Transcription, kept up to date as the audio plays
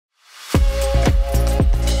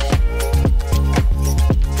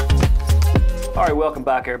welcome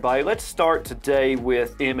back everybody. Let's start today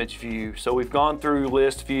with image view. So we've gone through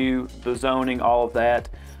list view, the zoning, all of that.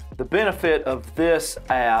 The benefit of this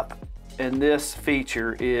app and this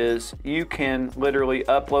feature is you can literally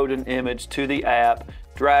upload an image to the app,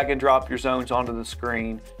 drag and drop your zones onto the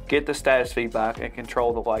screen, get the status feedback, and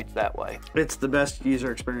control the lights that way. It's the best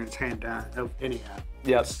user experience hand down of any app.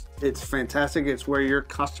 Yes. It's fantastic. It's where your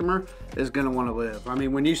customer is going to want to live. I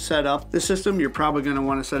mean, when you set up the system, you're probably going to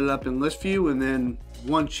want to set it up in list view, and then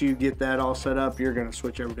once you get that all set up, you're going to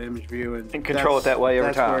switch over to image view and control it that way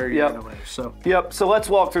every time. That's where you're going to live. So let's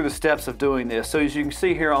walk through the steps of doing this. So as you can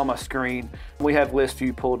see here on my screen, we have list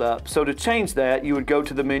view pulled up. So to change that, you would go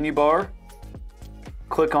to the menu bar,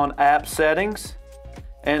 click on app settings,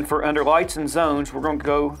 and for under lights and zones, we're going to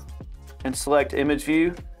go and select image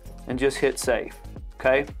view and just hit save.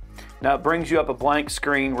 Okay. Now it brings you up a blank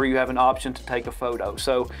screen where you have an option to take a photo.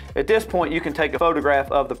 So at this point you can take a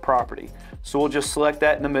photograph of the property. So we'll just select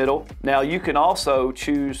that in the middle. Now you can also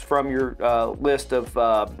choose from your list of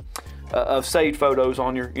saved photos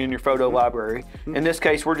on in your photo library. In this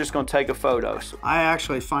case, we're just going to take a photo. I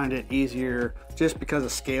actually find it easier just because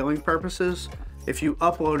of scaling purposes. If you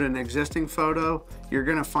upload an existing photo, you're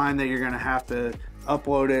going to find that you're going to have to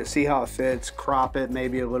upload it, see how it fits, crop it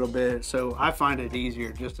maybe a little bit. So I find it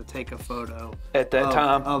easier just to take a photo at that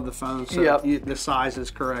time of the phone, so the size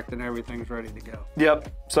is correct and everything's ready to go.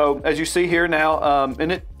 Yep. So as you see here now,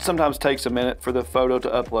 and it sometimes takes a minute for the photo to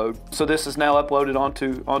upload. So this is now uploaded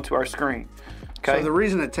onto our screen. Okay. So the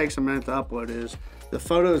reason it takes a minute to upload is the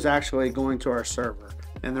photo is actually going to our server,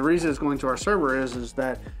 and the reason it's going to our server is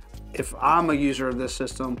that if I'm a user of this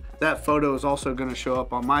system, that photo is also going to show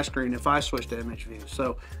up on my screen if I switch to image view.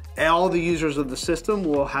 So all the users of the system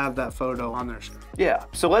will have that photo on their screen. Yeah.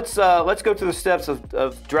 So let's go through the steps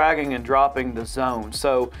of dragging and dropping the zone.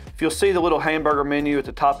 So if you'll see the little hamburger menu at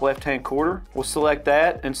the top left-hand corner, we'll select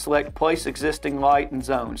that and select place existing light and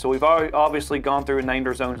zone. So we've already obviously gone through and named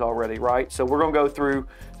our zones already, right? So we're going to go through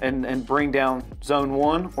and bring down zone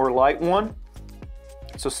 1 or light 1.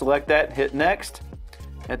 So select that, hit next.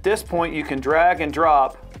 At this point, you can drag and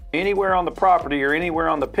drop anywhere on the property or anywhere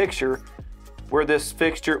on the picture where this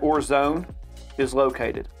fixture or zone is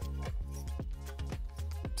located.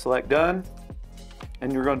 Select done,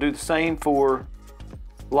 and you're going to do the same for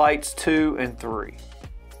lights 2 and 3.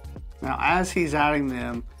 Now, as he's adding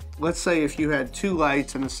them, let's say if you had 2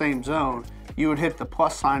 lights in the same zone, you would hit the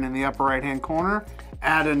plus sign in the upper right-hand corner,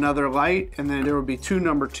 add another light, and then there would be 2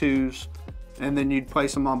 number 2s, and then you'd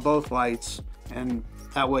place them on both lights, and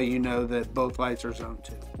that way you know that both lights are zone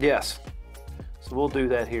 2. Yes. So we'll do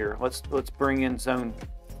that here. Let's bring in zone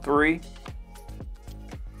 3.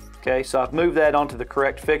 Okay, so I've moved that onto the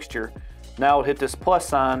correct fixture. Now I'll hit this plus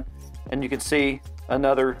sign and you can see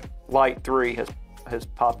another light 3 has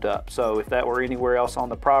popped up. So if that were anywhere else on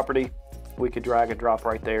the property, we could drag and drop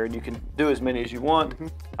right there, and you can do as many as you want.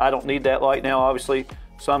 I don't need that light now, obviously,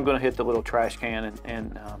 so I'm going to hit the little trash can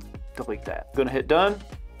and delete that. I'm going to hit done.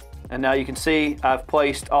 And now you can see I've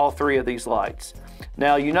placed all 3 of these lights.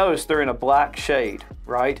 Now you notice they're in a black shade,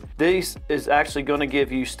 right? This is actually going to give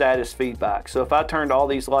you status feedback. So if I turned all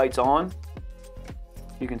these lights on,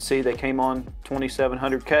 you can see they came on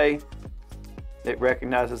 2700K. It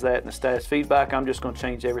recognizes that in the status feedback. I'm just going to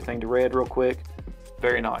change everything to red real quick.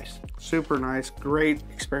 Very nice. Super nice, great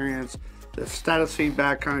experience. The status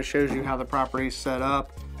feedback kind of shows you how the property is set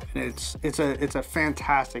up. And it's a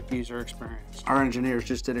fantastic user experience. Our engineers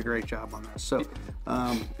just did a great job on this. So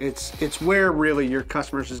it's where really your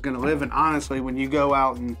customers is going to live. And honestly, when you go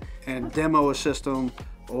out and demo a system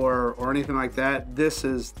or anything like that, this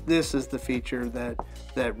is the feature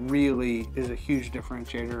that really is a huge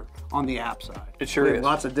differentiator on the app side. It sure is.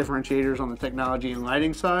 Lots of differentiators on the technology and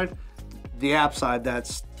lighting side. The app side,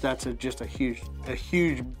 that's just a huge.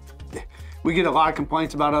 We get a lot of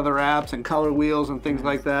complaints about other apps and color wheels and things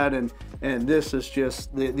like that, and this is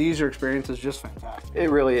just, the user experience is just fantastic. It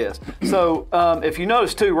really is. So if you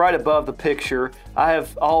notice too, right above the picture, I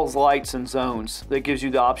have all lights and zones. That gives you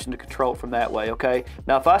the option to control it from that way, okay?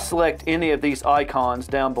 Now if I select any of these icons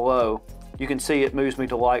down below, you can see it moves me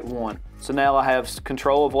to light 1. So now I have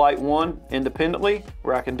control of light 1 independently,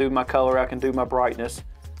 where I can do my color, I can do my brightness.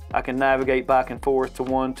 I can navigate back and forth to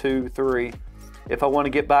 1, 2, 3. If I want to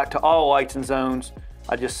get back to all lights and zones,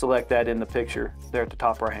 I just select that in the picture there at the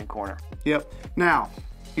top right hand corner. Yep. Now,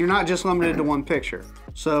 you're not just limited to one picture.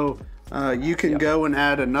 So You can go and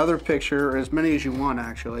add another picture, as many as you want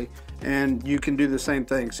actually, and you can do the same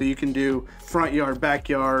thing. So you can do front yard,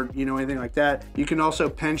 backyard, you know, anything like that. You can also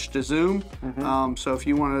pinch to zoom. So if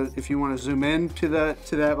you want to zoom in to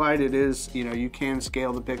that light, it is, you know, you can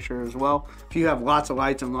scale the picture as well. If you have lots of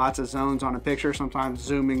lights and lots of zones on a picture, sometimes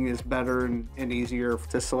zooming is better and easier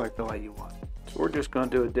to select the light you want. So we're just going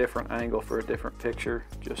to do a different angle for a different picture.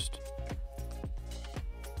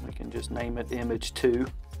 We can just name it image 2.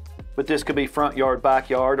 But this could be front yard,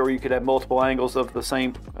 backyard, or you could have multiple angles of the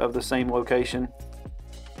same location.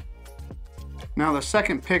 Now the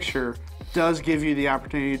second picture does give you the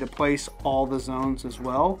opportunity to place all the zones as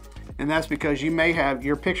well, and that's because you may have,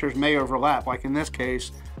 your pictures may overlap. Like in this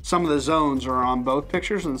case, some of the zones are on both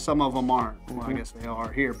pictures and some of them aren't. Well, I guess they are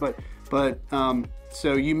here, but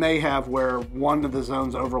so you may have where one of the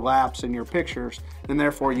zones overlaps in your pictures, and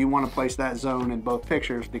therefore you want to place that zone in both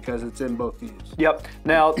pictures because it's in both views. Yep.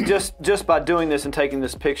 Now, just by doing this and taking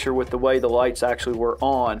this picture with the way the lights actually were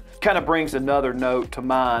on, kind of brings another note to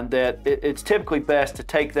mind that it's typically best to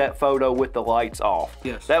take that photo with the lights off.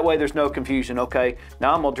 Yes. That way there's no confusion. Okay,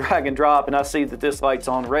 now I'm going to drag and drop and I see that this light's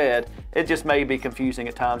on red. It just may be confusing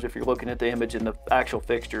at times if you're looking at the image and the actual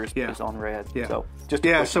fixture is on red. Yeah. So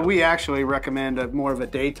so we actually recommend more of a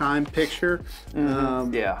daytime picture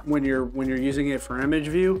when you're using it for image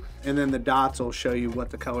view, and then the dots will show you what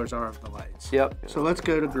the colors are of the lights. Yep. So let's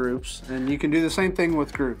go to groups, and you can do the same thing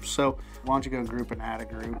with groups. So why don't you go group and add a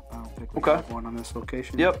group? I don't think we have one on this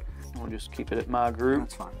location. Yep. We'll just keep it at my group.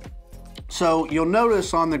 That's fine. So you'll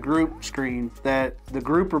notice on the group screen that the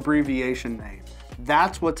group abbreviation name,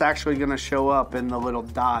 that's what's actually going to show up in the little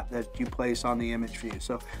dot that you place on the image view.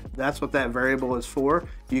 So that's what that variable is for.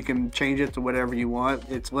 You can change it to whatever you want.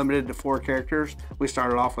 It's limited to 4 characters. We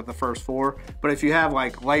started off with the first 4, but if you have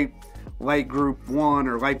like light group 1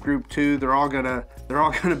 or light group 2, they're all gonna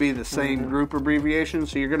be the same group abbreviation.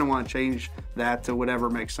 So you're gonna want to change that to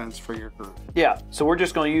whatever makes sense for your group. Yeah. So we're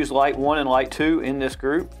just going to use light 1 and light 2 in this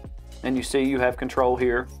group, and you see you have control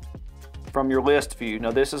here from your list view.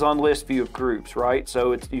 Now this is on list view of groups, right?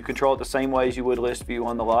 So you control it the same way as you would list view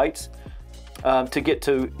on the lights.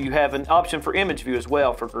 You have an option for image view as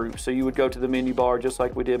well for groups. So you would go to the menu bar just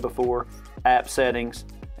like we did before, app settings,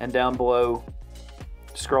 and down below,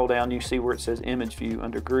 scroll down, you see where it says image view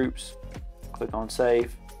under groups. Click on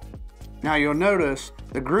save. Now you'll notice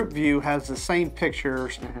the group view has the same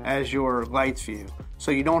pictures as your lights view.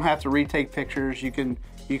 So you don't have to retake pictures. You can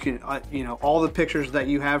all the pictures that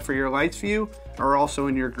you have for your lights view are also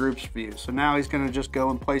in your groups view. So now he's going to just go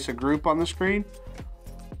and place a group on the screen.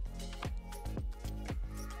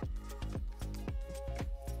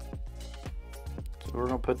 So we're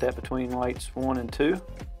going to put that between lights 1 and 2.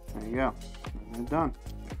 There you go. And done.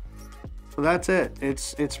 So that's it.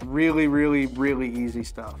 It's really, really, really easy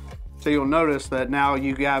stuff. So you'll notice that now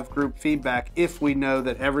you have group feedback if we know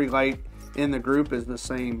that every light in the group is the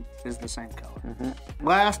same color.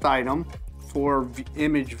 Last item for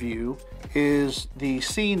image view is the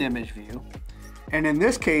scene image view, and in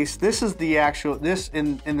this case, this is the actual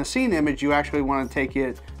in the scene image. You actually want to take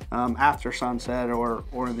it after sunset or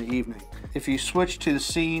in the evening. If you switch to the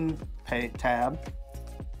scene tab,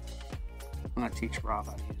 I'm going to teach Rob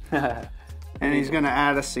how to use it, and he's going to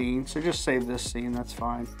add a scene. So just save this scene. That's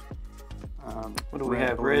fine. What do we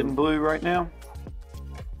have? Red and blue right now.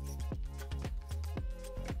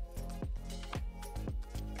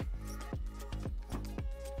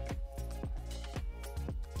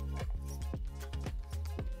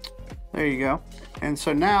 There you go. And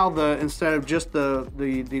so now instead of just the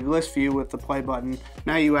list view with the play button,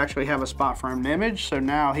 now you actually have a spot for an image. So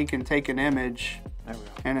now he can take an image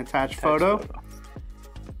and attach photo.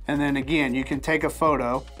 And then again, you can take a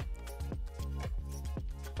photo.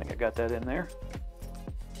 I think I got that in there.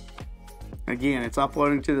 Again, it's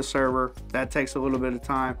uploading to the server. That takes a little bit of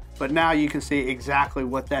time, but now you can see exactly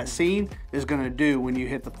what that scene is going to do when you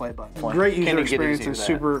hit the play button. Great user experience and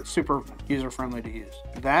super user friendly to use.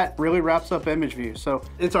 That really wraps up image view. So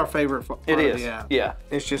it's our favorite part of the app. Yeah.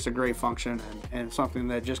 It's just a great function and something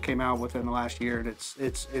that just came out within the last year, and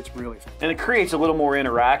it's really fun. And it creates a little more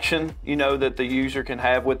interaction, you know, that the user can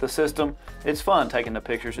have with the system. It's fun taking the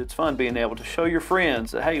pictures. It's fun being able to show your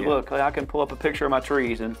friends that, hey, look, I can pull up a picture of my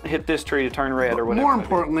trees and hit this tree to turn red or whatever. More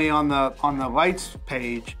importantly, on the lights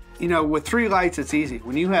page, you know, with 3 lights, it's easy.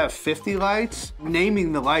 When you have 50 lights,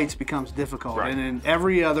 naming the lights becomes difficult. Right. And in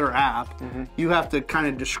every other app, you have to kind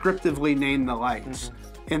of descriptively name the lights.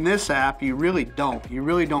 In this app, you really don't. You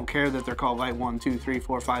really don't care that they're called light 1, 2, 3,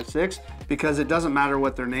 4, 5, 6, because it doesn't matter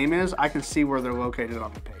what their name is. I can see where they're located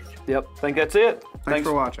on the page. Yep, I think that's it. Thanks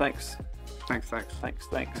for watching. Thanks. Thanks.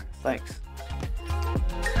 Thanks.